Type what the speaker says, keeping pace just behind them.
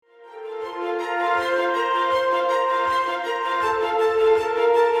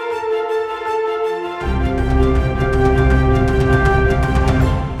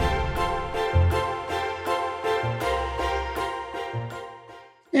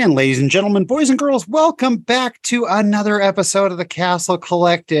And ladies and gentlemen, boys and girls, welcome back to another episode of the Castle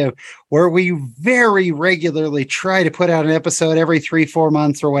Collective, where we very regularly try to put out an episode every 3-4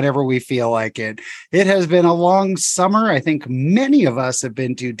 months or whenever we feel like it. It has been a long summer. I think many of us have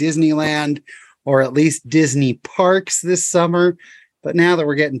been to Disneyland or at least Disney parks this summer. But now that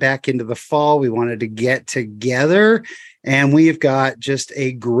we're getting back into the fall, we wanted to get together. And we've got just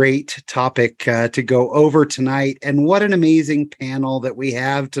a great topic to go over tonight. And what an amazing panel that we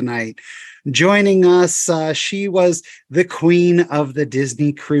have tonight. Joining us, she was the queen of the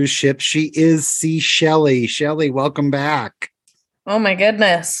Disney cruise ship. She is Shelley. Shelley, welcome back. Oh my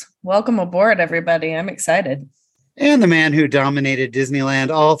goodness. Welcome aboard, everybody. I'm excited. And the man who dominated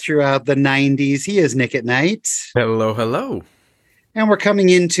Disneyland all throughout the 90s. He is Nick at Night. Hello, hello. And we're coming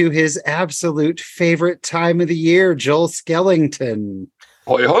into his absolute favorite time of the year, Joel Skellington.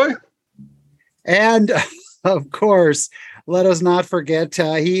 Hoi, hoi. And, of course, let us not forget,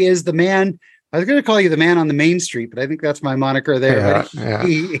 he is the man. I was going to call you the man on the main street, but I think that's my moniker there.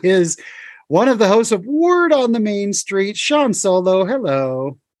 He is one of the hosts of Word on the Main Street, Sean Solo.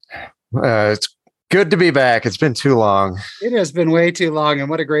 Hello. It's good to be back. It's been too long. It has been way too long, and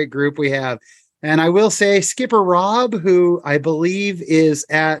what a great group we have. And I will say Skipper Rob, who I believe is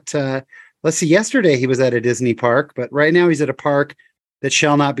at, yesterday he was at a Disney park, but right now he's at a park that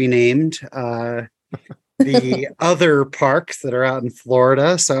shall not be named, the other parks that are out in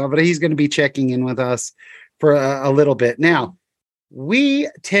Florida. But he's going to be checking in with us for a little bit. Now, we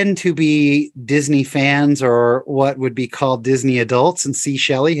tend to be Disney fans, or what would be called Disney adults, and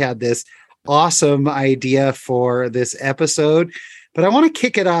Shelley had this awesome idea for this episode. But I want to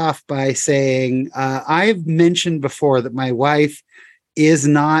kick it off by saying I've mentioned before that my wife is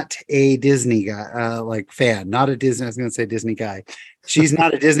not a Disney guy, fan, not a Disney. I was going to say Disney guy. She's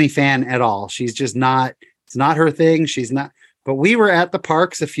not a Disney fan at all. She's just not. It's not her thing. She's not. But we were at the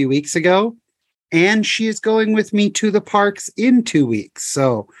parks a few weeks ago, and she is going with me to the parks in 2 weeks.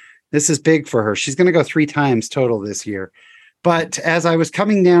 So this is big for her. She's going to go 3 times total this year. But as I was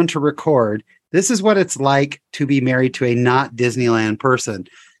coming down to record, this is what it's like to be married to a not Disneyland person.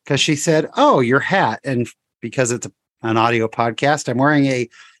 Because she said, "Oh, your hat." And because it's an audio podcast, I'm wearing a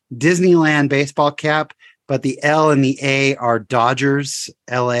Disneyland baseball cap, but the L and the A are Dodgers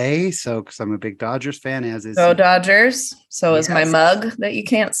LA. So, because I'm a big Dodgers fan, as is. Go Dodgers. So is my mug that you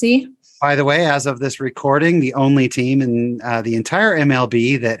can't see. By the way, as of this recording, the only team in the entire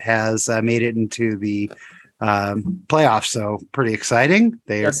MLB that has made it into the playoffs, so pretty exciting.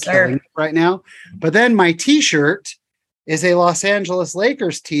 They are killing it right now. But then my t-shirt is a Los Angeles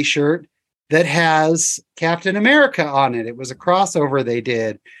Lakers t-shirt that has Captain America on it. It was a crossover they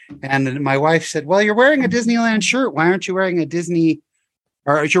did, and my wife said, "Well, you're wearing a Disneyland shirt. Why aren't you wearing a Disney?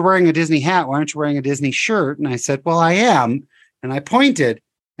 Or you're wearing a Disney hat. Why aren't you wearing a Disney shirt?" And I said, "Well, I am." And I pointed,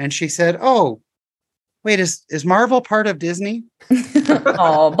 and she said, "Oh, wait, is Marvel part of Disney?"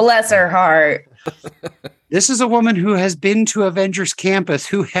 Oh, bless her heart. This is a woman who has been to Avengers Campus,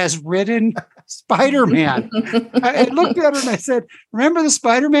 who has ridden Spider-Man. I looked at her and I said, "Remember the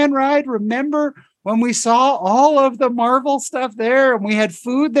Spider-Man ride? Remember when we saw all of the Marvel stuff there and we had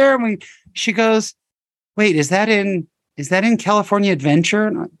food there?" And she goes, "Wait, is that in California Adventure?"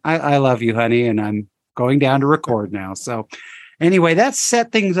 And I love you, honey, and I'm going down to record now. So anyway, that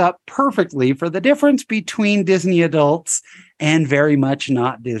set things up perfectly for the difference between Disney adults and very much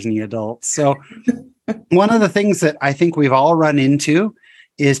not Disney adults. So one of the things that I think we've all run into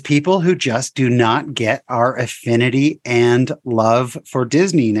is people who just do not get our affinity and love for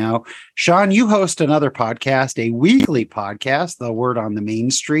Disney. Now, Shawn, you host another podcast, a weekly podcast, The Word on the Main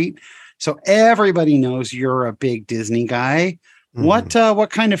Street. So everybody knows you're a big Disney guy. Mm-hmm. What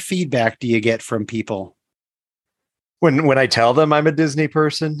kind of feedback do you get from people? When I tell them I'm a Disney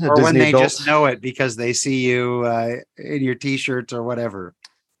person, or Disney when they adult? Just know it because they see you in your t-shirts or whatever.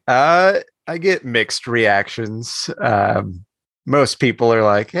 I get mixed reactions. Most people are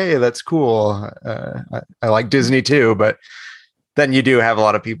like, "Hey, that's cool. I like Disney too." But then you do have a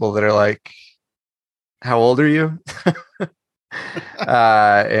lot of people that are like, "How old are you?"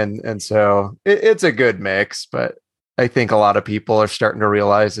 And so it's a good mix. But I think a lot of people are starting to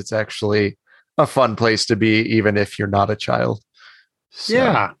realize it's actually a fun place to be, even if you're not a child. So.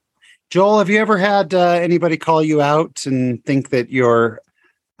 Yeah. Joel, have you ever had anybody call you out and think that your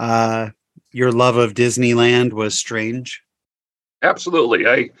love of Disneyland was strange? Absolutely.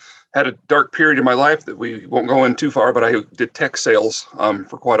 I had a dark period in my life that we won't go in too far, but I did tech sales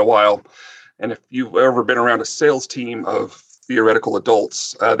for quite a while. And if you've ever been around a sales team of theoretical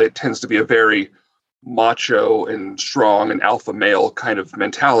adults, that tends to be a very macho and strong and alpha male kind of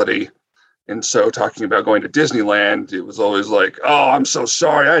mentality. And so talking about going to Disneyland, it was always like, oh, I'm so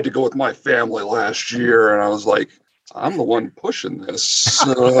sorry. I had to go with my family last year. And I was like, I'm the one pushing this.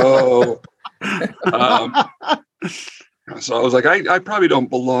 So, so I was like, I probably don't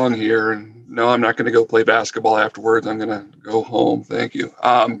belong here. And no, I'm not going to go play basketball afterwards. I'm going to go home. Thank you.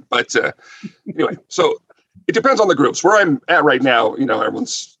 But anyway, so it depends on the groups. Where I'm at right now,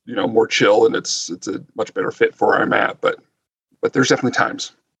 everyone's, more chill, and it's a much better fit for where I'm at. But there's definitely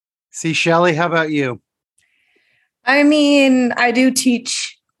times. See, Shelley, how about you? I mean, I do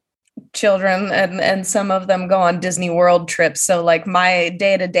teach children, and some of them go on Disney World trips. So like my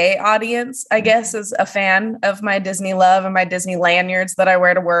day-to-day audience, I guess, is a fan of my Disney love and my Disney lanyards that I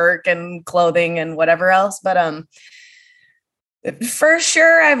wear to work and clothing and whatever else. But for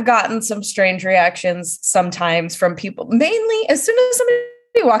sure, I've gotten some strange reactions sometimes from people, mainly as soon as somebody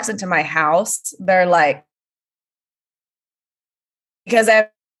walks into my house, they're like, because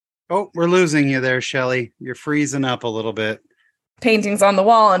Oh, we're losing you there, Shelley. You're freezing up a little bit. Paintings on the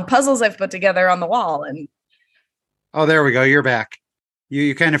wall and puzzles I've put together on the wall. And oh, there we go. You're back.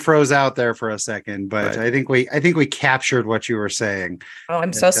 You kind of froze out there for a second, but right. I think we captured what you were saying. Oh,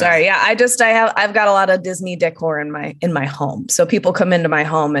 I'm so sorry. Yeah, I've got a lot of Disney decor in my home. So people come into my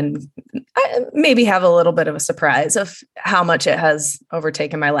home and I maybe have a little bit of a surprise of how much it has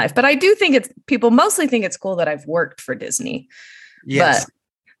overtaken my life. But I do think people mostly think it's cool that I've worked for Disney. Yes. But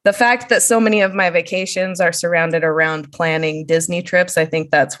the fact that so many of my vacations are surrounded around planning Disney trips, I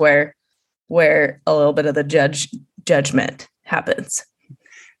think that's where a little bit of the judgment happens.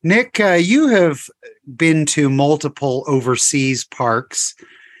 Nick, you have been to multiple overseas parks,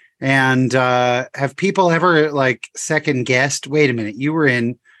 and have people ever like second guessed, wait a minute, you were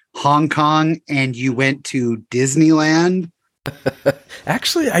in Hong Kong and you went to Disneyland?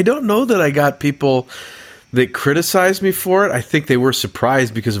 Actually, I don't know that I got people that criticized me for it. I think they were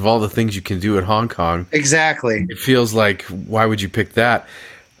surprised because of all the things you can do at Hong Kong. Exactly. It feels like, why would you pick that?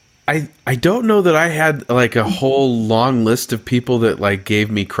 I don't know that I had like a whole long list of people that like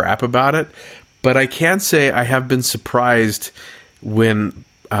gave me crap about it, but I can say I have been surprised when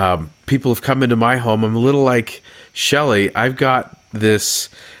people have come into my home. I'm a little like Shelley. I've got this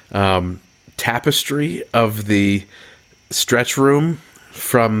tapestry of the stretch room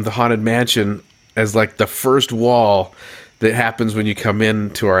from the Haunted Mansion as like the first wall that happens when you come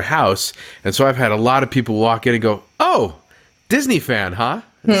into our house. And so I've had a lot of people walk in and go, "Oh, Disney fan, huh?"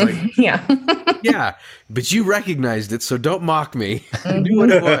 It's like, yeah. Yeah, but you recognized it, so don't mock me. You knew what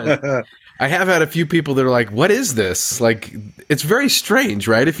it was. I have had a few people that are like, "What is this?" Like, it's very strange,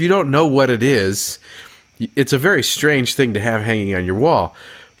 right? If you don't know what it is, it's a very strange thing to have hanging on your wall.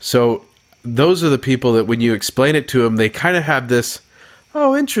 So those are the people that when you explain it to them, they kind of have this,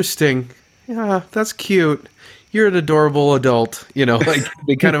 "Oh, interesting. Yeah, that's cute. You're an adorable adult." Like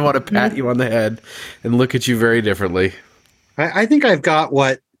they kind of want to pat you on the head and look at you very differently. I think I've got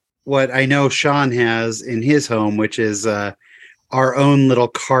what I know Shawn has in his home, which is our own little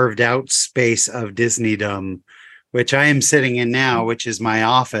carved out space of Disneydom, which I am sitting in now, which is my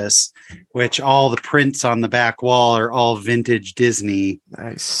office, which all the prints on the back wall are all vintage Disney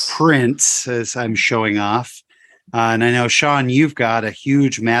prints, as I'm showing off. And I know, Shawn, you've got a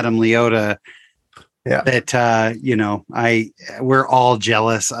huge Madame Leota that, we're all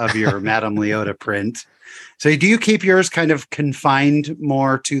jealous of your Madame Leota print. So do you keep yours kind of confined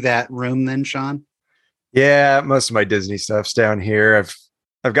more to that room then, Shawn? Yeah, most of my Disney stuff's down here.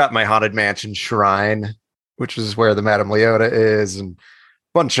 I've got my Haunted Mansion shrine, which is where the Madame Leota is, and a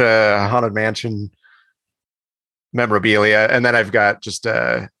bunch of Haunted Mansion memorabilia. And then I've got just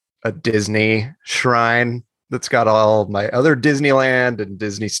a Disney shrine that's got all my other Disneyland and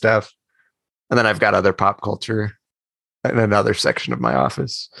Disney stuff. And then I've got other pop culture in another section of my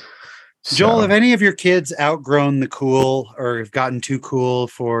office. So, Joel, have any of your kids outgrown the cool or have gotten too cool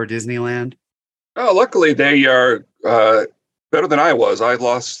for Disneyland? Oh, luckily they are better than I was. I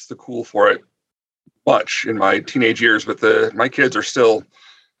lost the cool for it much in my teenage years, but my kids are still,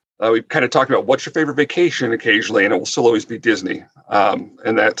 we kind of talk about what's your favorite vacation occasionally, and it will still always be Disney.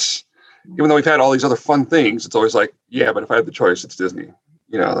 And that's, even though we've had all these other fun things, it's always like, yeah, but if I had the choice, it's Disney.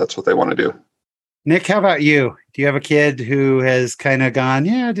 That's what they want to do. Nick, how about you? Do you have a kid who has kind of gone,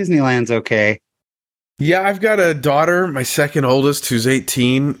 yeah, Disneyland's okay? Yeah, I've got a daughter, my second oldest, who's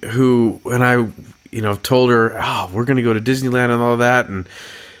 18, who, when I, told her, we're going to go to Disneyland and all that, and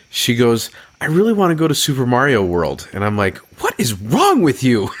she goes, "I really want to go to Super Mario World." And I'm like, "What is wrong with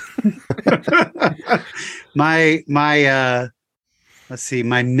you?" My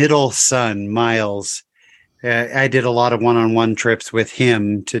middle son, Miles, I did a lot of one-on-one trips with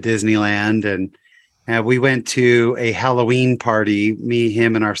him to Disneyland, and We went to a Halloween party, me,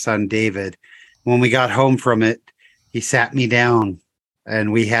 him, and our son, David. When we got home from it, he sat me down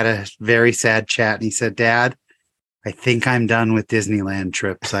and we had a very sad chat. And he said, Dad, I think I'm done with Disneyland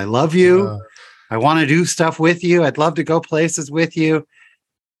trips. I love you. I want to do stuff with you. I'd love to go places with you.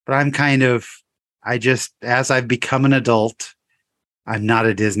 But as I've become an adult, I'm not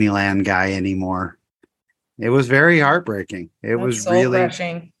a Disneyland guy anymore. It was very heartbreaking. It was really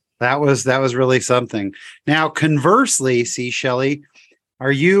crushing. That was really something. Now, conversely, Shelley,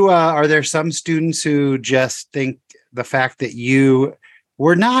 are there some students who just think the fact that you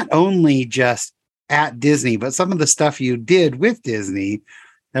were not only just at Disney, but some of the stuff you did with Disney,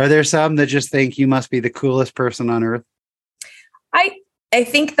 are there some that just think you must be the coolest person on earth? I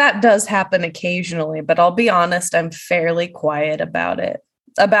think that does happen occasionally, but I'll be honest, I'm fairly quiet about it,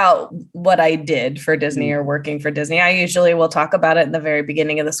 about what I did for Disney or working for Disney. I usually will talk about it in the very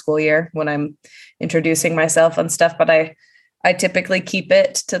beginning of the school year when I'm introducing myself and stuff, but I typically keep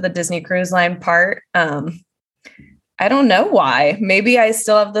it to the Disney Cruise Line part. I don't know why. Maybe I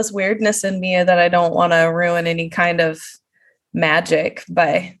still have this weirdness in me that I don't want to ruin any kind of magic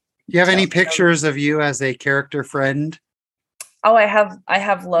by. Do you have any pictures of you as a character friend? Oh, I have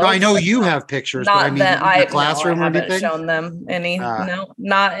loads. No, I know you have pictures, but I mean, in your classroom I haven't or anything? shown them any. No,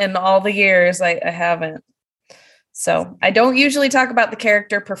 not in all the years. I haven't. So I don't usually talk about the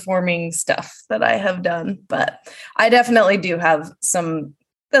character performing stuff that I have done, but I definitely do have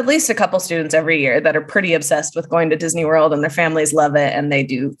at least a couple students every year that are pretty obsessed with going to Disney World, and their families love it, and they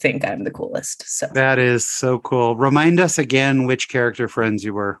do think I'm the coolest. So that is so cool. Remind us again which character friends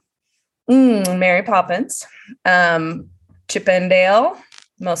you were. Mary Poppins. Chip and Dale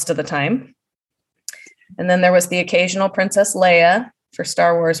most of the time. And then there was the occasional Princess Leia for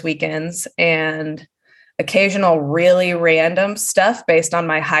Star Wars weekends and occasional really random stuff based on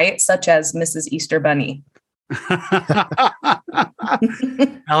my height, such as Mrs. Easter Bunny.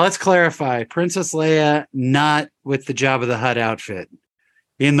 Now let's clarify. Princess Leia, not with the Jabba the Hutt outfit.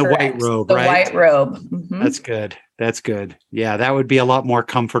 In the Correct. white robe, the right? White robe. Mm-hmm. That's good. That's good. Yeah, that would be a lot more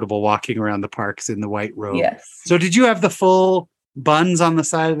comfortable walking around the parks in the white robe. Yes. So did you have the full buns on the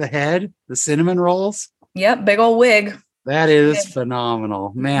side of the head? The cinnamon rolls? Yep, big old wig. That is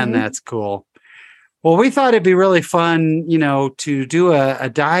phenomenal. Man, that's cool. Well, we thought it'd be really fun, to do a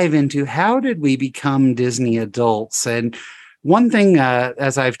dive into how did we become Disney adults? And one thing,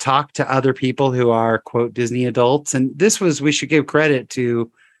 as I've talked to other people who are, quote, Disney adults, and we should give credit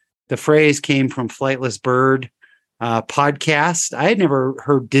to, the phrase came from Flightless Bird podcast. I had never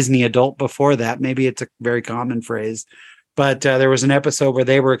heard Disney adult before that. Maybe it's a very common phrase, but there was an episode where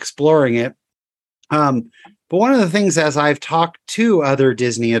they were exploring it. But one of the things, as I've talked to other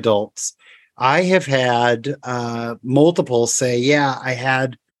Disney adults, I have had multiple say, yeah, I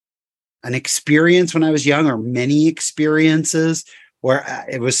had an experience when I was young, or many experiences where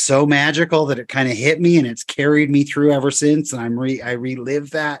it was so magical that it kind of hit me, and it's carried me through ever since. And I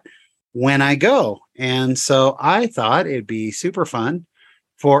relive that when I go. And so I thought it'd be super fun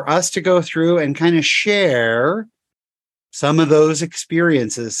for us to go through and kind of share some of those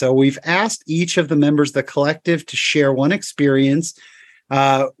experiences. So we've asked each of the members of the collective to share one experience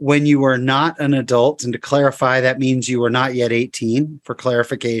when you were not an adult. And to clarify, that means you were not yet 18, for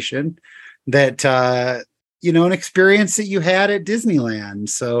clarification, that, an experience that you had at Disneyland.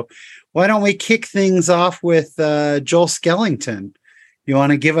 So why don't we kick things off with Joel Skellington? You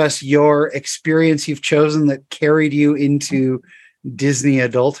want to give us your experience you've chosen that carried you into Disney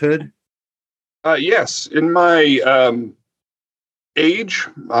adulthood? Yes. In my age,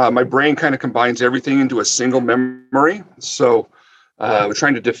 my brain kind of combines everything into a single memory. So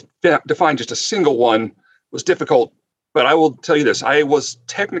trying to define just a single one was difficult. But I will tell you this. I was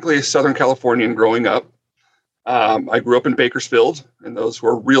technically a Southern Californian growing up. I grew up in Bakersfield, and those who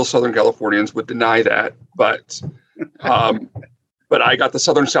are real Southern Californians would deny that. But I got the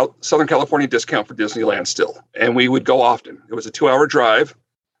Southern California discount for Disneyland still, and we would go often. It was a 2-hour drive,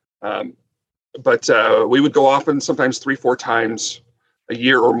 but we would go often, sometimes 3-4 times a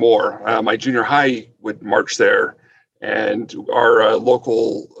year or more. My junior high would march there, and our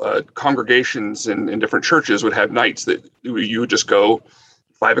local congregations in different churches would have nights that you would just go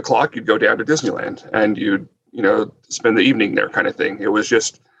 5 o'clock. You'd go down to Disneyland, and you'd spend the evening there, kind of thing. It was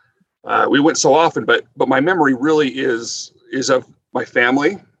just we went so often, but my memory really is of my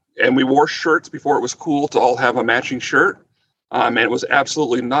family, and we wore shirts before it was cool to all have a matching shirt, and it was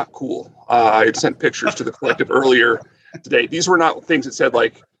absolutely not cool. I had sent pictures to the collective earlier today. These were not things that said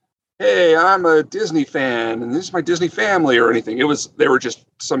like, "Hey, I'm a Disney fan, and this is my Disney family," or anything. They were just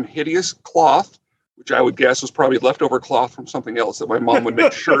some hideous cloth which I would guess was probably leftover cloth from something else that my mom would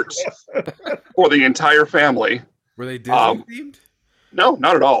make shirts for the entire family. Were they Disney themed? No,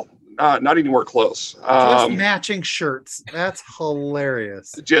 not at all. Not anywhere close. Just matching shirts. That's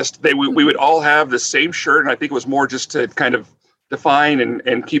hilarious. We would all have the same shirt, and I think it was more just to kind of define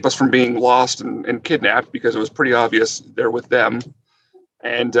and keep us from being lost and kidnapped, because it was pretty obvious they're with them.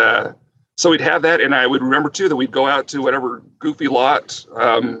 And so we'd have that, and I would remember too that we'd go out to whatever goofy lot.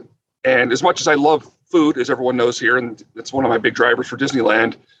 And as much as I love food, as everyone knows here, and it's one of my big drivers for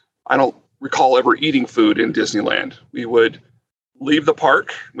Disneyland, I don't recall ever eating food in Disneyland. We would leave the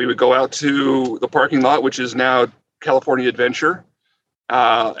park. We would go out to the parking lot, which is now California Adventure.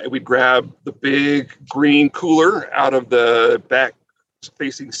 And we'd grab the big green cooler out of the back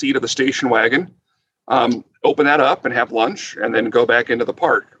facing seat of the station wagon, open that up and have lunch, and then go back into the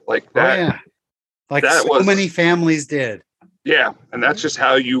park like that. Oh, yeah. Like that so many families did. Yeah. And that's just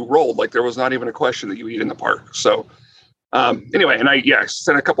how you rolled. Like there was not even a question that you eat in the park. So anyway, and I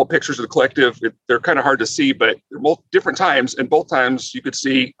sent a couple of pictures of the collective. They're kind of hard to see, but they're both different times. And both times you could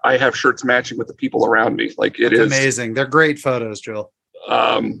see I have shirts matching with the people around me. Like it's amazing. They're great photos, Joel.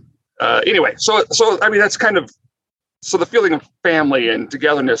 Anyway, so I mean, that's kind of, so the feeling of family and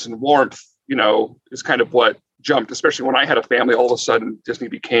togetherness and warmth, is kind of what jumped, especially when I had a family. All of a sudden Disney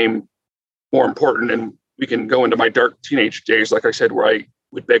became more important, and we can go into my dark teenage days, like I said, where I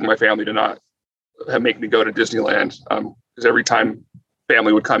would beg my family to not make me go to Disneyland. Because every time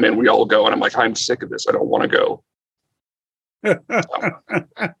family would come in, we all go, and I'm like, I'm sick of this. I don't want to go.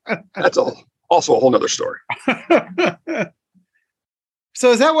 That's also a whole nother story.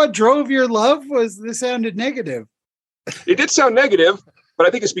 So is that what drove your love? This sounded negative? It did sound negative, but I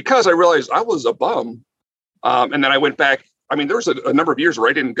think it's because I realized I was a bum. And then I went back. I mean, there was a number of years where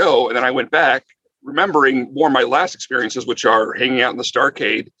I didn't go. And then I went back remembering more of my last experiences, which are hanging out in the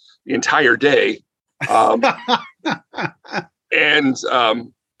Starcade the entire day. And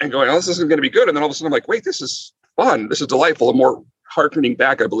going, oh, this isn't going to be good. And then all of a sudden I'm like, wait, this is fun. This is delightful. And more hearkening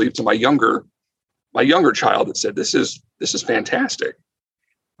back, I believe, to my younger child that said, this is fantastic.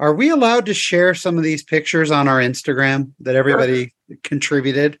 Are we allowed to share some of these pictures on our Instagram that everybody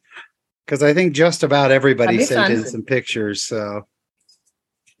contributed? Because I think just about everybody sent in some pictures. So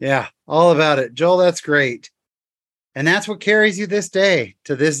yeah, all about it. Joel, that's great. And that's what carries you to this day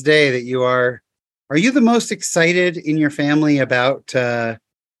that you are you the most excited in your family about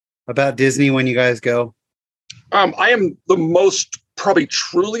Disney when you guys go? I am the most probably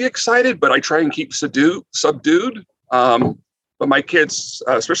truly excited, but I try and keep subdued. But my kids,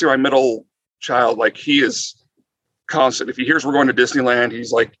 especially my middle child, like he is constant. If he hears we're going to Disneyland,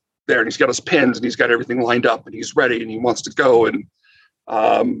 he's like there, and he's got his pins and he's got everything lined up and he's ready and he wants to go. And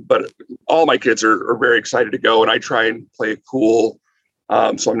but all my kids are very excited to go, and I try and play it cool.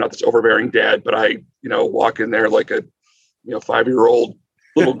 So I'm not this overbearing dad, but I, walk in there like a 5-year-old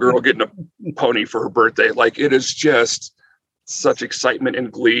little girl getting a pony for her birthday. Like it is just such excitement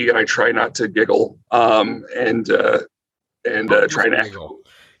and glee, and I try not to giggle. And try and act.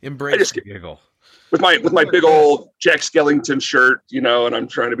 Embrace the giggle. With my big old Jack Skellington shirt, and I'm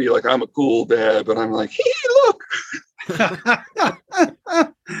trying to be like, I'm a cool dad, but I'm like, hey, look.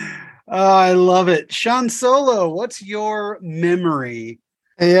 Oh, I love it. Sean Solo, what's your memory?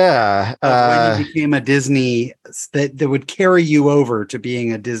 Yeah. When you became a Disney, that would carry you over to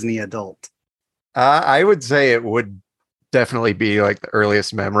being a Disney adult? I would say it would definitely be like the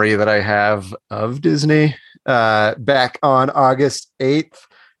earliest memory that I have of Disney. Back on August 8th,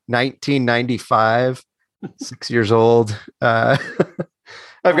 1995, 6 years old. I've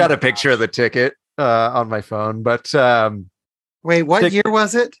got a picture of the ticket on my phone, but wait, what year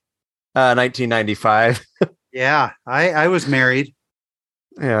was it? 1995. Yeah, I was married.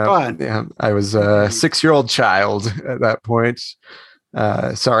 Yeah, I was a 6-year-old child at that point.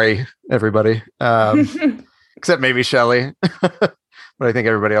 Sorry, everybody, except maybe Shelley, but I think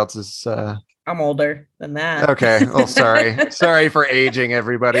everybody else is. I'm older than that. Okay. Well, sorry for aging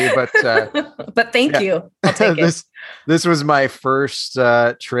everybody, but thank you. I'll take it. This was my first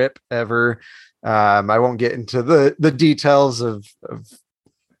trip ever. I won't get into the details of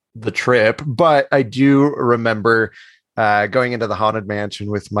the trip, but I do remember going into the Haunted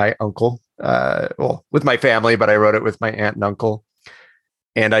Mansion with my uncle, with my family, but I wrote it with my aunt and uncle.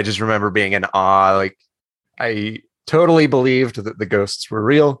 And I just remember being in awe. Like I totally believed that the ghosts were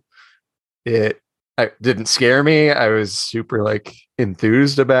real. It didn't scare me. I was super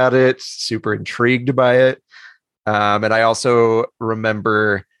enthused about it, super intrigued by it. And I also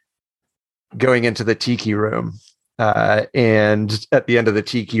remember going into the tiki room. And at the end of the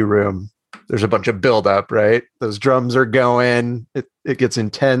tiki room, there's a bunch of buildup, right? Those drums are going, it gets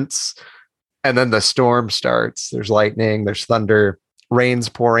intense. And then the storm starts. There's lightning, there's thunder, rain's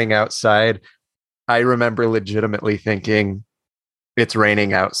pouring outside. I remember legitimately thinking, it's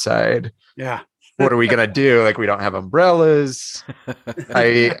raining outside. Yeah. What are we going to do? Like, we don't have umbrellas.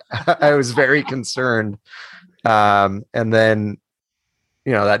 I was very concerned. And then,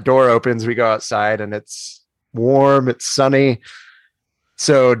 that door opens, we go outside and it's warm, it's sunny.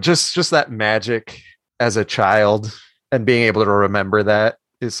 So just that magic as a child and being able to remember that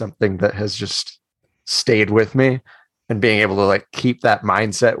is something that has just stayed with me, and being able to like keep that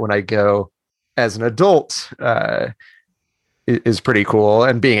mindset when I go as an adult is pretty cool.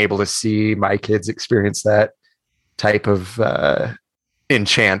 And being able to see my kids experience that type of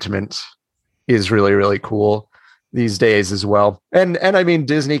enchantment is really, really cool these days as well. And I mean,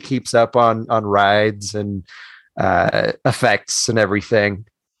 Disney keeps up on rides and effects and everything.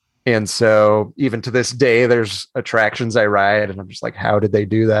 And so even to this day, there's attractions I ride and I'm just like, how did they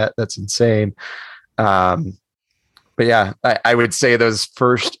do that? That's insane. But yeah, I would say those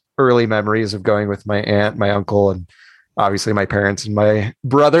first early memories of going with my aunt, my uncle, and obviously my parents and my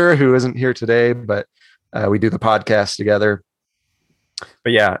brother, who isn't here today, but we do the podcast together.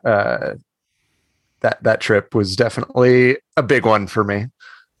 But yeah, that trip was definitely a big one for me.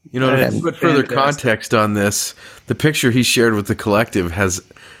 To put further context on this, the picture he shared with the collective has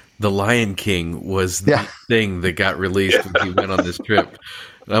The Lion King was the thing that got released when he went on this trip.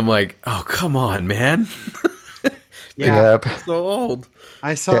 And I'm like, oh, come on, man. Yeah. So old.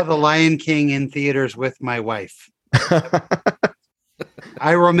 I saw The Lion King in theaters with my wife.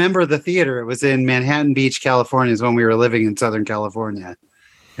 I remember the theater. It was in Manhattan Beach, California, is when we were living in Southern California.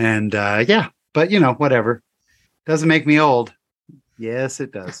 And but whatever. Doesn't make me old. Yes,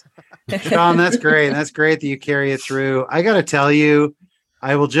 it does. Shawn, that's great. That's great that you carry it through. I got to tell you,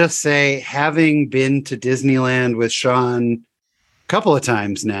 I will just say, having been to Disneyland with Shawn a couple of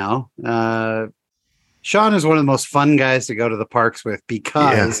times now, Shawn is one of the most fun guys to go to the parks with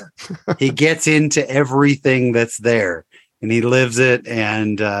because he gets into everything that's there and he lives it.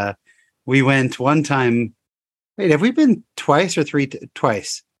 And we went one time. Wait, have we been twice or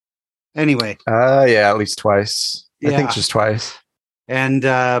twice? Anyway. At least twice. I think just twice. And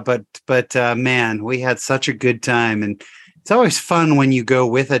but man, we had such a good time. And it's always fun when you go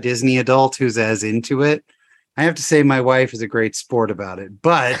with a Disney adult who's as into it. I have to say my wife is a great sport about it,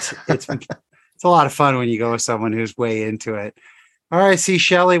 but it's a lot of fun when you go with someone who's way into it. All right,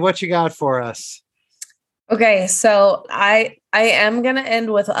 Shelley, what you got for us? Okay, so I am going to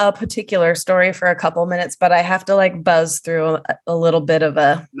end with a particular story for a couple minutes, but I have to buzz through a little bit of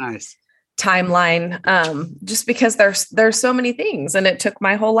a timeline, just because there's so many things, and it took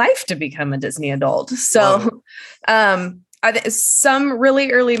my whole life to become a Disney adult. So, some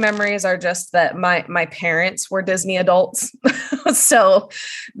really early memories are just that my parents were Disney adults, so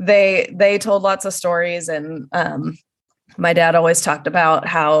they told lots of stories, and my dad always talked about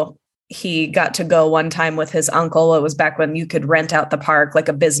how he got to go one time with his uncle. It was back when you could rent out the park, like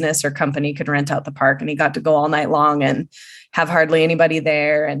a business or company could rent out the park, and he got to go all night long and have hardly anybody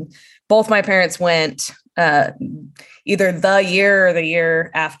there. And both my parents went either the year or the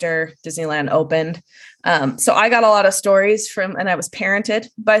year after Disneyland opened. So I got a lot of stories and I was parented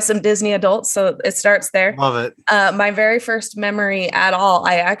by some Disney adults. So it starts there. Love it. My very first memory at all,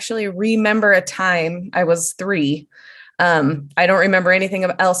 I actually remember a time I was 3. I don't remember anything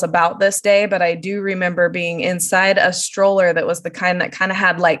else about this day, but I do remember being inside a stroller that was the kind that kind of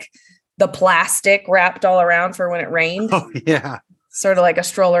had the plastic wrapped all around for when it rained. Oh, yeah. Sort of like a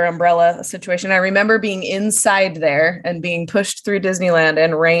stroller umbrella situation. I remember being inside there and being pushed through Disneyland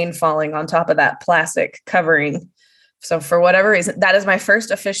and rain falling on top of that plastic covering. So for whatever reason, that is my first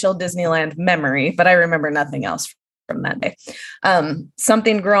official Disneyland memory, but I remember nothing else from that day.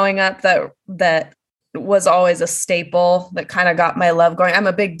 Something growing up that was always a staple that kind of got my love going. I'm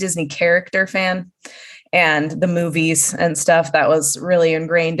a big Disney character fan, and the movies and stuff that was really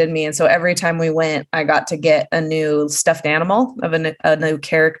ingrained in me. And so every time we went, I got to get a new stuffed animal of a new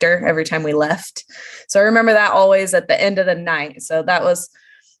character every time we left. So I remember that always at the end of the night. So that was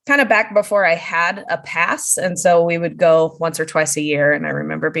kind of back before I had a pass. And so we would go once or twice a year. And I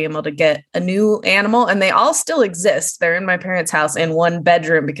remember being able to get a new animal, and they all still exist. They're in my parents' house in one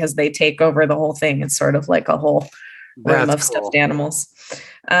bedroom because they take over the whole thing. It's sort of like a whole room of stuffed animals.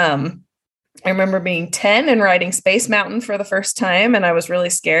 I remember being 10 and riding Space Mountain for the first time, and I was really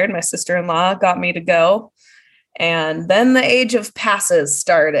scared. My sister-in-law got me to go. And then the age of passes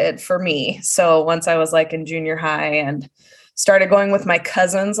started for me. So once I was in junior high and started going with my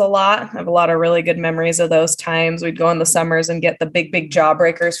cousins a lot, I have a lot of really good memories of those times. We'd go in the summers and get the big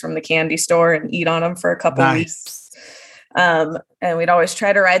jawbreakers from the candy store and eat on them for a couple weeks. And we'd always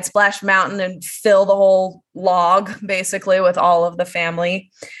try to ride Splash Mountain and fill the whole log basically with all of the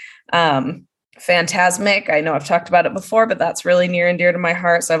family. Fantasmic, I know I've talked about it before, but that's really near and dear to my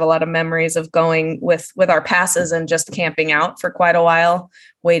heart. So I have a lot of memories of going with our passes and just camping out for quite a while,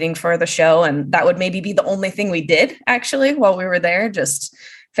 waiting for the show. And that would maybe be the only thing we did actually while we were there.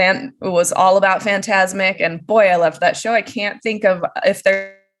 It was all about Fantasmic, and boy, I loved that show. I can't think of if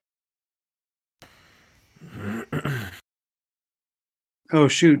there. Oh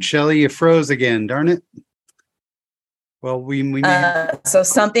shoot, Shelley, you froze again. Darn it. Well, we so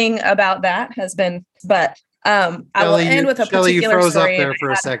something about that has been, but I will end with a Shelley, particular you froze story. up there for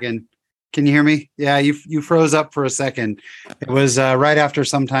a second. Can you hear me? Yeah, you froze up for a second. It was right after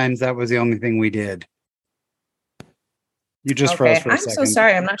sometimes that was the only thing we did. You just froze for a second. I'm so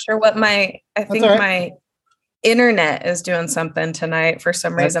sorry. I'm not sure what I think my internet is doing something tonight for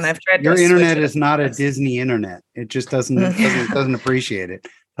some reason. I've tried. Your internet is not a Disney internet. It just doesn't appreciate it.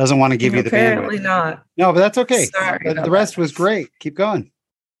 Doesn't want to give you the bandwidth. Apparently not. No, but that's okay. Sorry The rest was great. Keep going.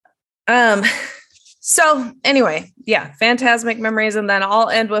 So anyway, yeah, Fantasmic memories, and then I'll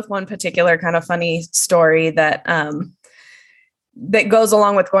end with one particular kind of funny story that that goes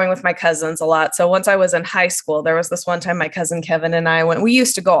along with going with my cousins a lot. So once I was in high school, there was this one time my cousin Kevin and I went. We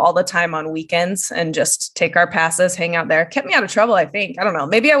used to go all the time on weekends and just take our passes, hang out there. Kept me out of trouble, I think. I don't know.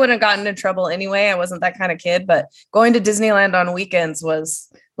 Maybe I wouldn't have gotten in trouble anyway. I wasn't that kind of kid, but going to Disneyland on weekends was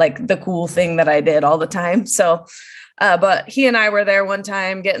like the cool thing that I did all the time. So, but he and I were there one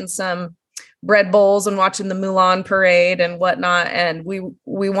time getting some bread bowls and watching the Mulan parade and whatnot. And we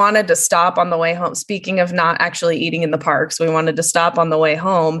wanted to stop on the way home. Speaking of not actually eating in the parks, we wanted to stop on the way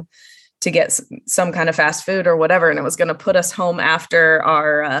home to get some kind of fast food or whatever. And it was going to put us home after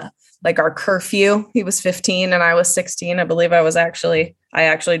our curfew. He was 15 and I was 16. I believe I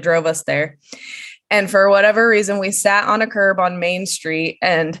actually drove us there. And for whatever reason, we sat on a curb on Main Street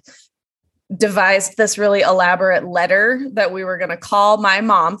and devised this really elaborate letter that we were going to call my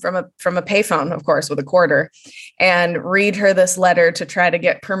mom from a payphone, of course, with a quarter, and read her this letter to try to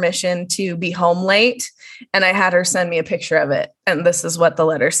get permission to be home late. And I had her send me a picture of it. And this is what the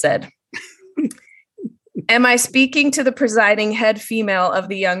letter said. Am I speaking to the presiding head female of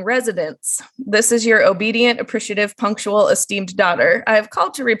the young residents? This is your obedient, appreciative, punctual, esteemed daughter. I have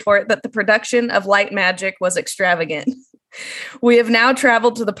called to report that the production of Light Magic was extravagant. We have now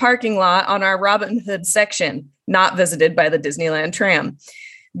traveled to the parking lot on our Robin Hood section, not visited by the Disneyland tram.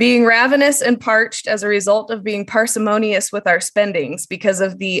 Being ravenous and parched as a result of being parsimonious with our spendings because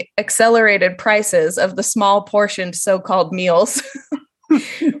of the accelerated prices of the small portioned so-called meals.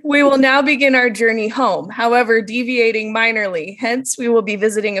 We will now begin our journey home, however, deviating minorly. Hence, we will be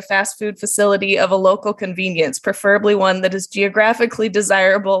visiting a fast food facility of a local convenience, preferably one that is geographically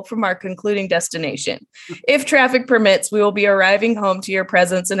desirable from our concluding destination. If traffic permits, we will be arriving home to your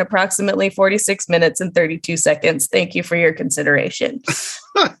presence in approximately 46 minutes and 32 seconds. Thank you for your consideration.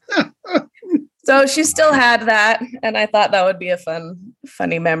 So she still had that, and I thought that would be a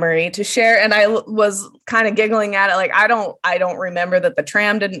funny memory to share. And I was kind of giggling at it, like I don't remember that the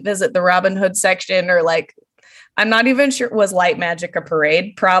tram didn't visit the Robin Hood section, or like I'm not even sure, was Light Magic a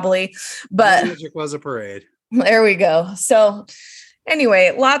parade? Probably, but Light Magic was a parade. There we go. So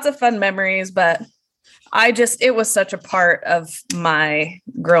anyway, lots of fun memories, but it was such a part of my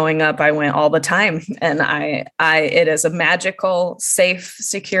growing up. I went all the time, and it is a magical, safe,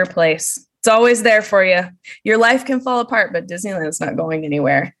 secure place. It's always there for you. Your life can fall apart, but Disneyland's not going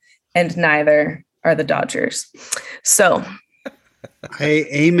anywhere, and neither are the Dodgers. So,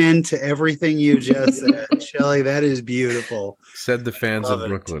 amen to everything you just said, Shelley. That is beautiful. Said the fans of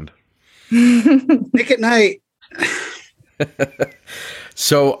Brooklyn. Nick at Night.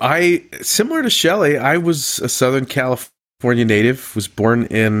 So similar to Shelley, I was a Southern California native, was born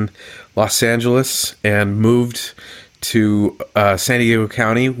in Los Angeles and moved to San Diego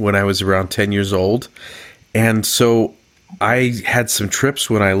County when I was around 10 years old. And so I had some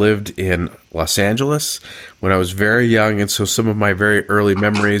trips when I lived in Los Angeles when I was very young. And so some of my very early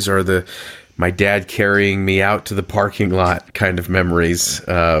memories are my dad carrying me out to the parking lot kind of memories.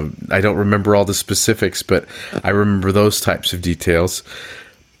 I don't remember all the specifics, but I remember those types of details.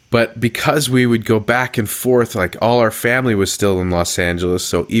 But because we would go back and forth, like all our family was still in Los Angeles.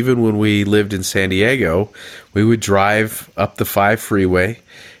 So even when we lived in San Diego, we would drive up the 5 freeway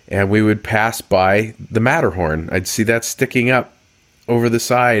and we would pass by the Matterhorn. I'd see that sticking up over the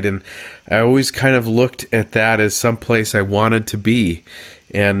side. And I always kind of looked at that as some place I wanted to be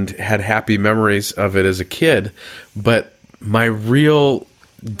and had happy memories of it as a kid. But my real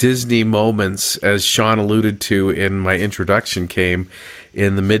Disney moments, as Shawn alluded to in my introduction, came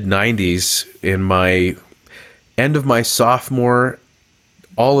in the mid-90s in my end of my sophomore,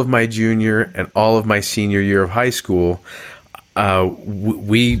 all of my junior, and all of my senior year of high school,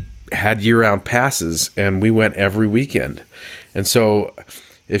 we had year-round passes, and we went every weekend. And so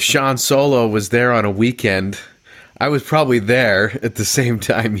if Sean Solo was there on a weekend, I was probably there at the same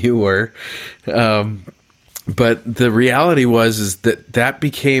time you were. But the reality is that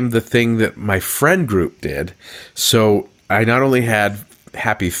became the thing that my friend group did. So I not only had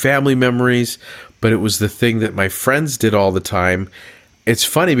happy family memories, but it was the thing that my friends did all the time. It's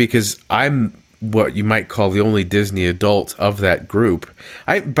funny because I'm what you might call the only Disney adult of that group.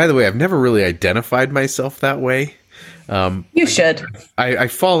 By the way, I've never really identified myself that way. You should. I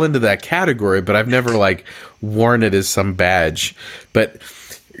fall into that category, but I've never like worn it as some badge. But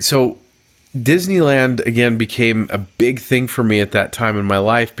so Disneyland again became a big thing for me at that time in my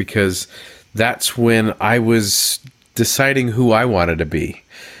life, because that's when I was deciding who I wanted to be.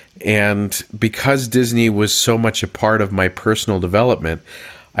 And because Disney was so much a part of my personal development,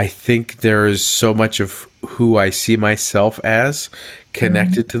 I think there is so much of who I see myself as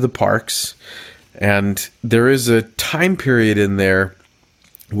connected to the parks. And there is a time period in there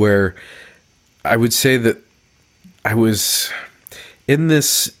where I would say that I was in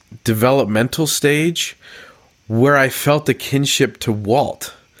this developmental stage where I felt a kinship to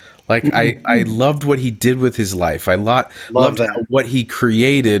Walt. Like I loved what he did with his life. I loved how what he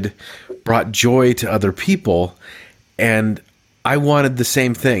created brought joy to other people. And I wanted the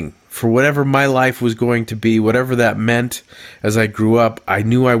same thing. For whatever my life was going to be, whatever that meant as I grew up, I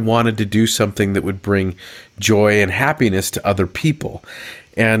knew I wanted to do something that would bring joy and happiness to other people.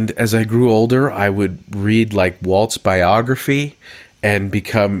 And as I grew older, I would read like Walt's biography and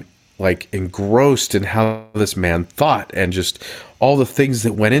become like engrossed in how this man thought and just all the things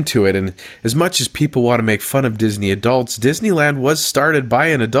that went into it. And as much as people want to make fun of Disney adults, Disneyland was started by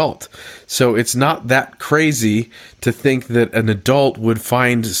an adult. So it's not that crazy to think that an adult would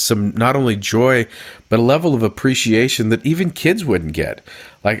find some not only joy, but a level of appreciation that even kids wouldn't get.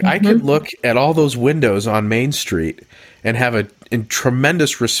 Like I could look at all those windows on Main Street and have a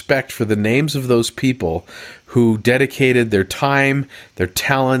tremendous respect for the names of those people who dedicated their time, their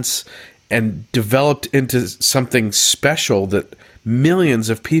talents, and developed into something special that millions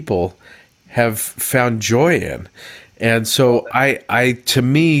of people have found joy in. And so I to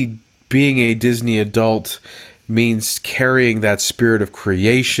me, being a Disney adult means carrying that spirit of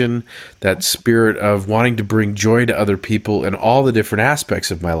creation, that spirit of wanting to bring joy to other people in all the different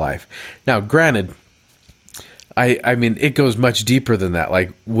aspects of my life. Now, granted, I mean, it goes much deeper than that.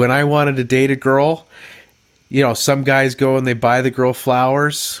 Like when I wanted to date a girl, you know, some guys go and they buy the girl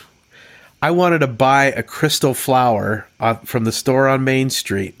flowers. I wanted to buy a crystal flower from the store on Main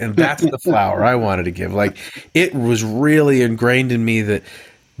Street, and that's the flower I wanted to give. Like, it was really ingrained in me that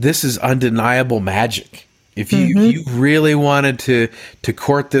this is undeniable magic. If you really wanted to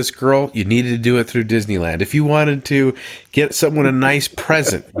court this girl, you needed to do it through Disneyland. If you wanted to get someone a nice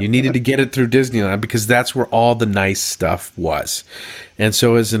present, you needed to get it through Disneyland, because that's where all the nice stuff was. And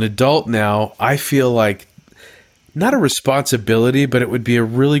so as an adult now, I feel like not a responsibility, but it would be a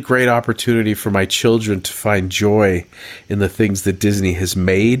really great opportunity for my children to find joy in the things that Disney has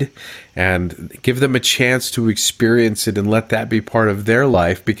made and give them a chance to experience it and let that be part of their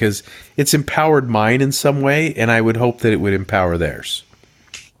life, because it's empowered mine in some way, and I would hope that it would empower theirs.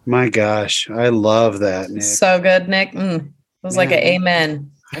 My gosh, I love that, Nick. So good, Nick. It was like an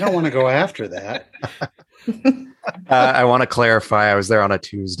amen. I don't want to go after that. I want to clarify, I was there on a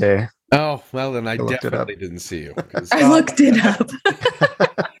Tuesday. Oh, well, then I definitely didn't see you. I looked it up.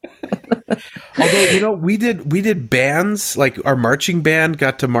 Although, you know, we did bands, like our marching band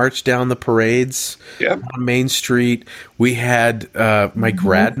got to march down the parades on Main Street. We had my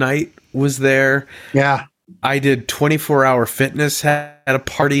grad night was there. Yeah. I did 24-hour fitness, had a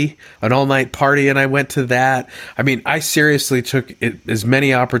party, an all-night party, and I went to that. I mean, I seriously took as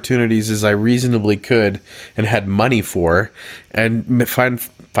many opportunities as I reasonably could and had money for, and find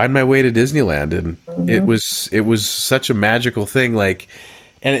my way to Disneyland. And it was such a magical thing. Like,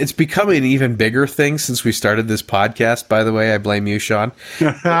 and it's becoming an even bigger thing since we started this podcast. By the way, I blame you, Shawn.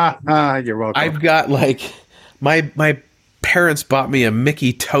 You're welcome. I've got like my parents bought me a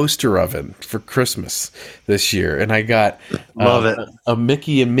Mickey toaster oven for Christmas this year, and I got a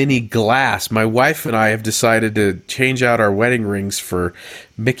Mickey and Minnie glass. My wife and I have decided to change out our wedding rings for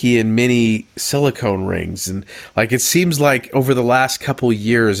Mickey and Minnie silicone rings, and like it seems like over the last couple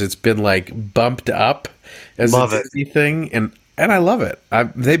years it's been like bumped up as a Disney thing, and I love it.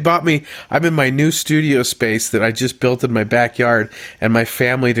 They bought me. I'm in my new studio space that I just built in my backyard, and my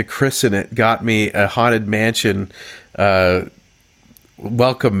family, to christen it, got me a Haunted Mansion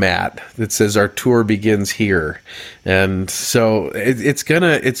welcome mat that says our tour begins here. And so it's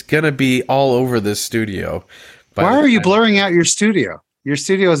gonna be all over this studio. Why are you blurring out your studio? Your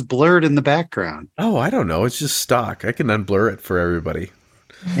studio is blurred in the background. Oh, I don't know. It's just stock. I can unblur it for everybody.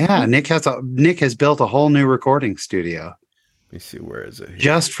 Yeah, Nick has built a whole new recording studio. Let me see, where is it?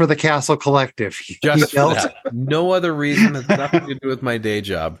 Just for the Castle Collective. Just for that. No other reason. It's nothing to do with my day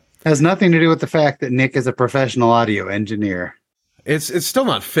job. Has nothing to do with the fact that Nick is a professional audio engineer. It's still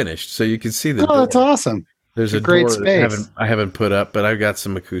not finished, so you can see the door. That's awesome. There's a great door space. I haven't put up, but I've got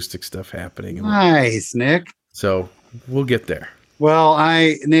some acoustic stuff happening. Nice, Nick. So we'll get there. Well,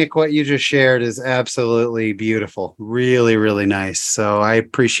 Nick, what you just shared is absolutely beautiful. Really, really nice. So I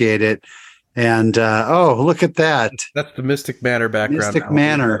appreciate it. And look at that. That's the Mystic Manor background. Mystic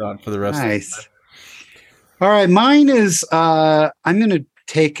Manor. On for the rest nice. of All right, mine is I'm going to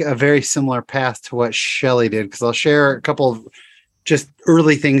take a very similar path to what Shelley did, because I'll share a couple of just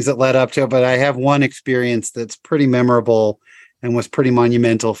early things that led up to it. But I have one experience that's pretty memorable and was pretty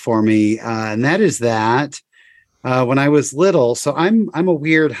monumental for me, and that is that. When I was little, so I'm a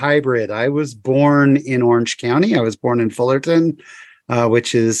weird hybrid. I was born in Orange County. I was born in Fullerton,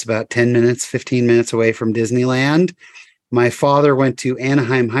 which is about 15 minutes away from Disneyland. My father went to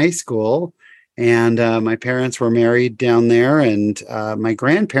Anaheim High School, and my parents were married down there, and my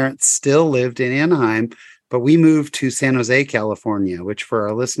grandparents still lived in Anaheim, but we moved to San Jose, California, which, for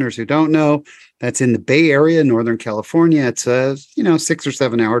our listeners who don't know, that's in the Bay Area, Northern California. It's a 6 or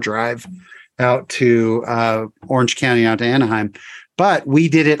 7 hour drive out to Orange County, out to Anaheim. But we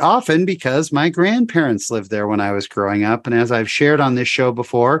did it often because my grandparents lived there when I was growing up. And as I've shared on this show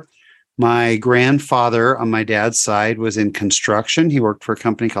before, my grandfather on my dad's side was in construction. He worked for a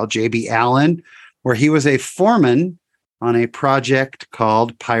company called J.B. Allen, where he was a foreman on a project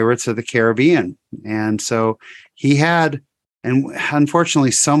called Pirates of the Caribbean. And so he had, and unfortunately,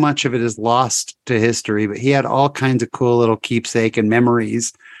 so much of it is lost to history, but he had all kinds of cool little keepsake and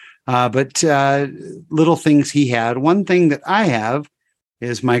memories. But little things he had. One thing that I have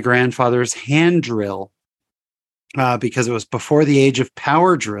is my grandfather's hand drill, because it was before the age of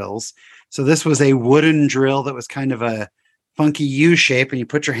power drills. So this was a wooden drill that was kind of a funky U shape, and you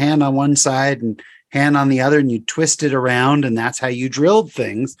put your hand on one side and hand on the other, and you twist it around, and that's how you drilled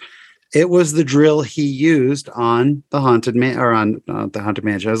things. It was the drill he used on the Haunted Man, or on the Haunted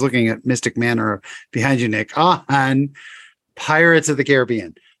Mansion. I was looking at Mystic Manor behind you, Nick, on Pirates of the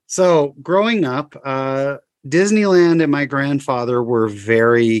Caribbean. So growing up, Disneyland and my grandfather were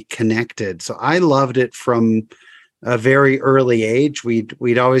very connected. So I loved it from a very early age.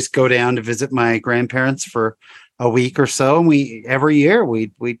 We'd always go down to visit my grandparents for a week or so, and every year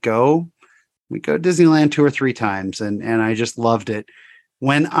we'd go to Disneyland 2 or 3 times, and I just loved it.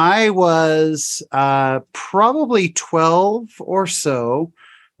 When I was probably 12 or so,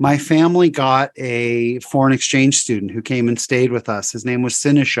 my family got a foreign exchange student who came and stayed with us. His name was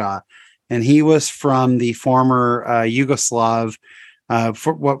Sinisha, and he was from the former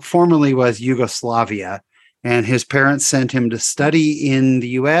what formerly was Yugoslavia. And his parents sent him to study in the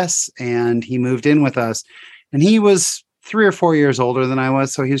U.S., and he moved in with us. And he was 3 or 4 years older than I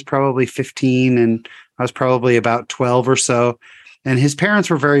was, so he was probably 15, and I was probably about 12 or so. And his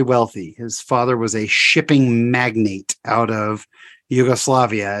parents were very wealthy. His father was a shipping magnate out of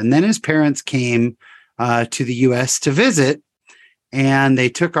Yugoslavia. And then his parents came to the U.S. to visit, and they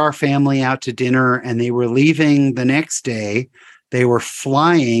took our family out to dinner, and they were leaving the next day. They were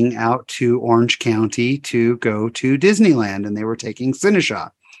flying out to Orange County to go to Disneyland, and they were taking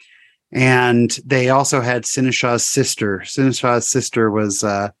Sinisha. And they also had Sinisha's sister. Sinisha's sister was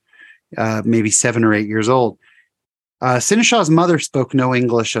maybe 7 or 8 years old. Sinisha's mother spoke no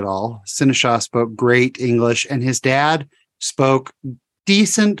English at all. Sinisha spoke great English, and his dad spoke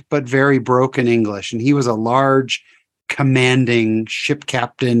decent but very broken English. And he was a large, commanding ship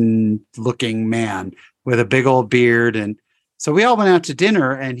captain looking man with a big old beard. And so we all went out to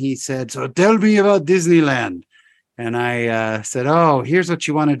dinner, and he said, "So tell me about Disneyland." And I said, "Oh, here's what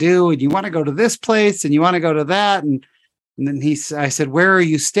you want to do. And you want to go to this place, and you want to go to that." And then I said, "Where are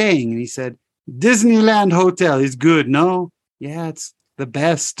you staying?" And he said, "Disneyland Hotel is good." No, yeah, it's the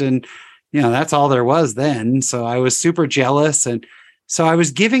best. And that's all there was then. So I was super jealous. And so I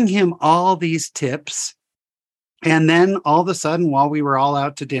was giving him all these tips. And then all of a sudden, while we were all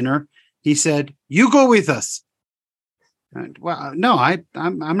out to dinner, he said, "You go with us." And, well, no,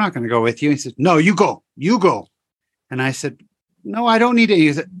 I'm not going to go with you. He said, "No, you go. And I said, "No, I don't need it."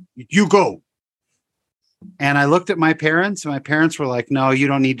 He said, "You go." And I looked at my parents, and my parents were like, "No, you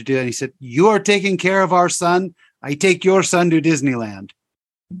don't need to do it." And he said, "You are taking care of our son. I take your son to Disneyland."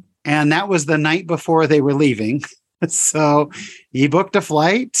 And that was the night before they were leaving. So he booked a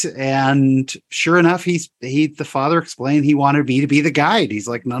flight, and sure enough, the father explained he wanted me to be the guide. He's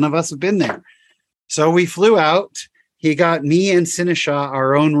like, none of us have been there. So we flew out. He got me and Sinisha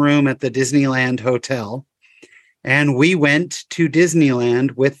our own room at the Disneyland Hotel. And we went to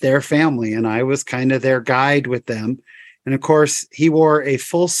Disneyland with their family, and I was kind of their guide with them. And of course, he wore a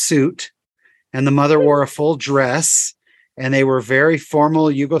full suit, and the mother wore a full dress, and they were very formal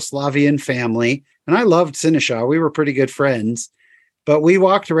Yugoslavian family. And I loved Sinisha. We were pretty good friends. But we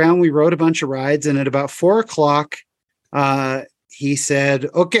walked around, we rode a bunch of rides, and at about 4:00, he said,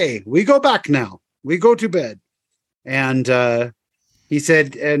 okay, we go back now. We go to bed. And he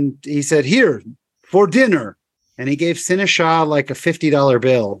said, here for dinner. And he gave Sinisha like a $50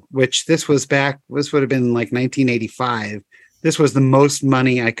 bill, which this would have been like 1985. This was the most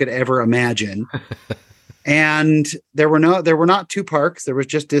money I could ever imagine. And there were not two parks. There was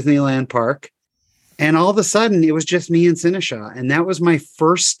just Disneyland Park. And all of a sudden it was just me and Sinisha. And that was my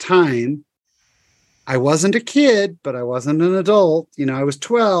first time. I wasn't a kid, but I wasn't an adult. I was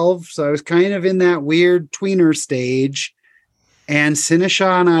 12. So I was kind of in that weird tweener stage. And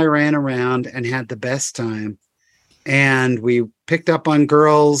Sinisha and I ran around and had the best time. And we picked up on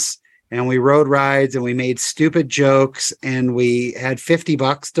girls, and we rode rides, and we made stupid jokes, and we had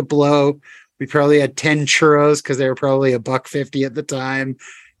 $50 to blow. We probably had 10 churros because they were probably $1.50 at the time.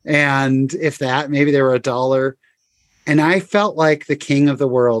 And if that, maybe they were $1. And I felt like the king of the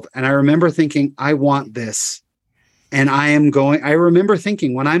world. And I remember thinking, I want this. And I remember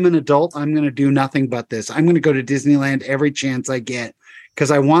thinking, when I'm an adult, I'm going to do nothing but this. I'm going to go to Disneyland every chance I get because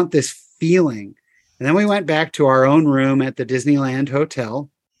I want this feeling. And then we went back to our own room at the Disneyland Hotel.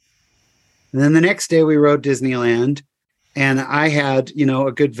 And then the next day we rode Disneyland, and I had,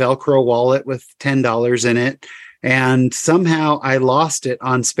 a good Velcro wallet with $10 in it. And somehow I lost it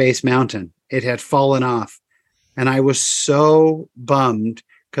on Space Mountain. It had fallen off. And I was so bummed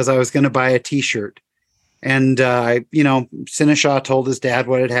because I was going to buy a t-shirt. And, Sinisha told his dad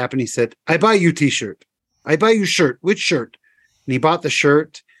what had happened. He said, I buy you t-shirt. I buy you shirt. Which shirt? And he bought the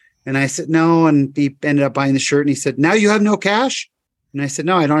shirt. And I said, no. And he ended up buying the shirt. And he said, now you have no cash? And I said,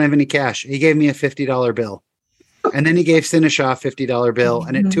 no, I don't have any cash. He gave me a $50 bill. And then he gave Sinisha a $50 bill.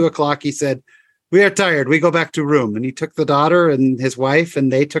 And at 2:00, he said, we are tired. We go back to room. And he took the daughter and his wife,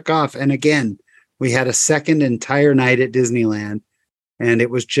 and they took off. And again, we had a second entire night at Disneyland. And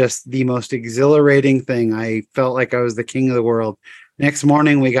it was just the most exhilarating thing. I felt like I was the king of the world. Next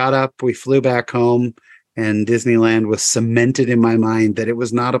morning, we got up, we flew back home. And Disneyland was cemented in my mind that it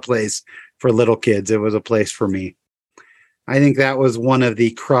was not a place for little kids. It was a place for me. I think that was one of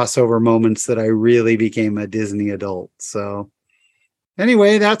the crossover moments that I really became a Disney adult. So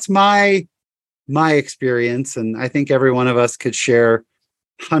anyway, that's my experience. And I think every one of us could share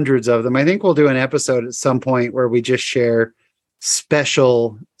hundreds of them. I think we'll do an episode at some point where we just share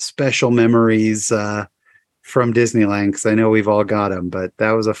special memories from Disneyland, because I know we've all got them, but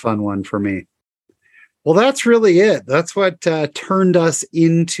that was a fun one for me. Well, that's really it. That's what turned us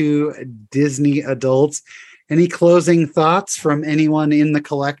into Disney adults. Any closing thoughts from anyone in the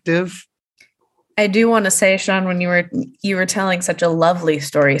collective? I do want to say, Shawn, when you were telling such a lovely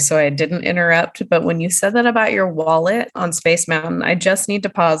story, so I didn't interrupt, but when you said that about your wallet on Space Mountain, I just need to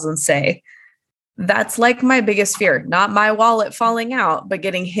pause and say, that's like my biggest fear, not my wallet falling out, but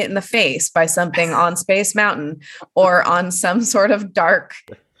getting hit in the face by something on Space Mountain or on some sort of dark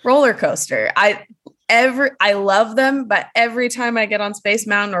roller coaster. I love them, but every time I get on Space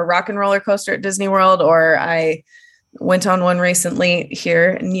Mountain or Rock and Roller Coaster at Disney World, or I went on one recently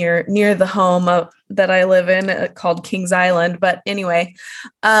here near the home that I live in called Kings Island. But anyway,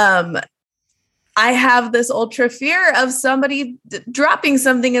 I have this ultra fear of somebody dropping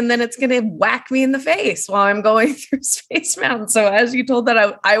something and then it's going to whack me in the face while I'm going through Space Mountain. So as you told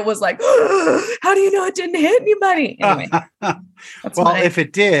that, I was like, oh, how do you know it didn't hit anybody? Anyway. Well, if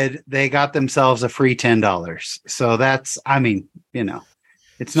it did, they got themselves a free $10. So that's,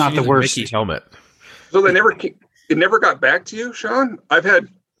 it's not the worst. Mickey helmet. So it never got back to you, Shawn? I've had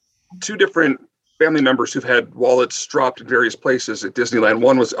two different family members who've had wallets dropped in various places at Disneyland.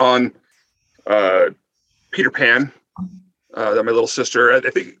 One was on Peter Pan, that my little sister, I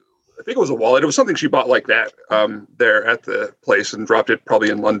think it was a wallet. It was something she bought like that there at the place and dropped it probably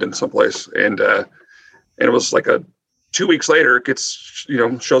in London someplace. And it was like 2 weeks later, it gets,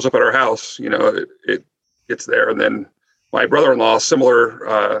 shows up at our house, it's there. And then my brother-in-law,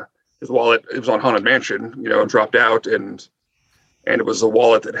 similar, his wallet, it was on Haunted Mansion, dropped out, and it was a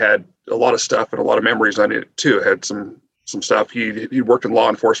wallet that had a lot of stuff and a lot of memories on it too. It had some stuff. He worked in law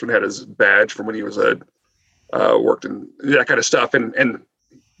enforcement, had his badge from when he was worked in that kind of stuff. And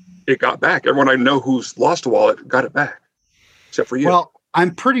it got back. Everyone I know who's lost a wallet got it back, except for you. Well,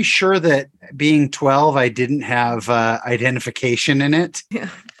 I'm pretty sure that being 12, I didn't have identification in it. Yeah,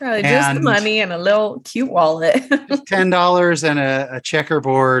 probably just the money and a little cute wallet. $10 and a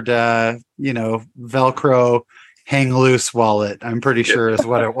checkerboard, Velcro hang loose wallet. I'm pretty sure is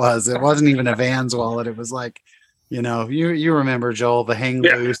what it was. It wasn't even a Vans wallet. It was like, you remember, Joel, the hang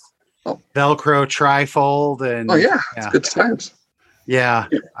loose Velcro trifold. And it's good times. Yeah.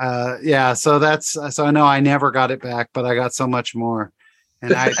 So I know I never got it back, but I got so much more.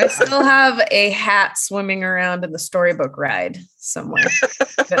 And I still have a hat swimming around in the storybook ride somewhere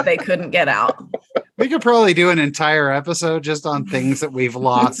that they couldn't get out. We could probably do an entire episode just on things that we've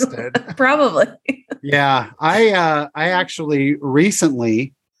lost. Probably. Yeah. I actually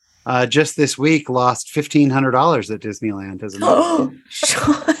recently, just this week, lost $1,500 at Disneyland. Oh,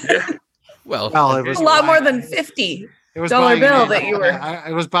 Shawn. Well, it was a lot more than $50 bill that you were.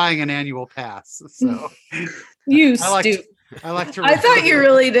 I was buying an annual pass. So you stupid. I thought you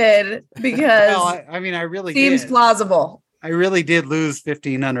really did because I really seems plausible. I really did lose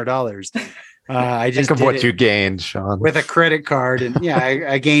 $1,500. I just think of what you gained, Shawn, with a credit card, and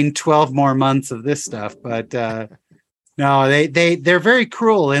I gained 12 more months of this stuff. But no, they're very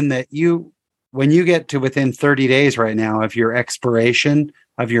cruel in that when you get to within 30 days right now of your expiration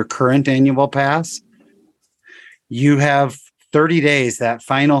of your current annual pass, you have 30 days, that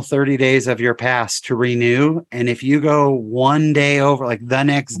final 30 days of your pass to renew. And if you go one day over, like the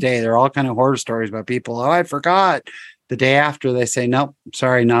next day, there are all kind of horror stories about people. Oh, I forgot. The day after, they say, nope,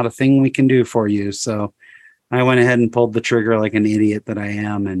 sorry, not a thing we can do for you. So I went ahead and pulled the trigger like an idiot that I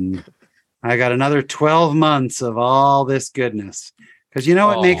am. And I got another 12 months of all this goodness. Because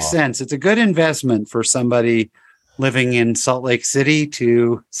it makes sense. It's a good investment for somebody living in Salt Lake City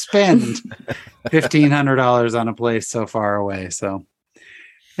to spend $1,500 on a place so far away. So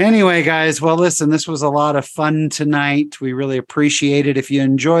anyway, guys, well, listen, this was a lot of fun tonight. We really appreciate it. If you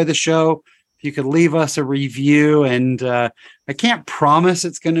enjoy the show, you could leave us a review, and I can't promise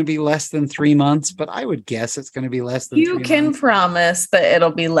it's going to be less than 3 months, but I would guess it's going to be less than 3 months. You can promise that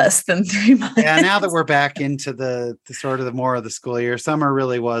it'll be less than 3 months. Yeah, now that we're back into the sort of the more of the school year, summer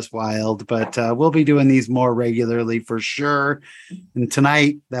really was wild, but we'll be doing these more regularly for sure. And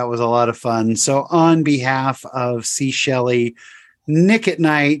tonight, that was a lot of fun. So on behalf of C. Shelley, Nick at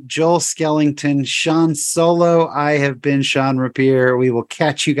Night, Joel Skellington, Sean Solo, I have been Sean Rapier. We will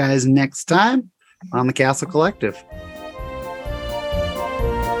catch you guys next time on the Castle Collective.